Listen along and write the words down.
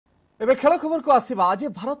एबे खेल खबर को आसिबा आज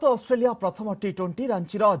भारत ऑस्ट्रेलिया प्रथम टी20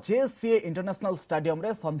 रांचीर जेसीए इंटरनेशनल स्टेडियम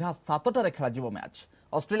रे संध्या 7टार खेल मैच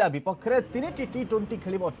ऑस्ट्रेलिया विपक्ष में 3टी टी20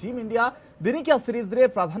 खेल टीम इंडिया दिनिकिया सीरीज रे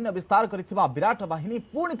प्राधान्य विस्तार करथिबा विराट बाहिनी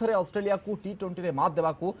पुणी थे ऑस्ट्रेलिया को टी20 रे मात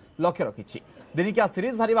देवाकू लक्ष्य रखिछि। दिनिकिया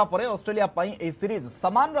सीरीज हारिबा परे ऑस्ट्रेलिया पई ए सीरीज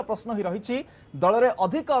समान प्रश्न ही रहिछि। दल रे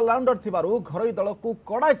अधिक ऑलराउंडर थिबारु घरोई दल को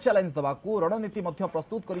कड़ा चैलेंज देवाकू रणनीति मध्य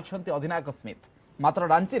प्रस्तुत करिसेंति अधिनायक स्मिथ। मात्र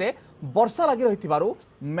रांची रे वर्षा लगी रही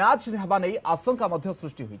मैच हेबा नै आशंका मध्य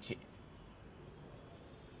सृष्टि होइछि।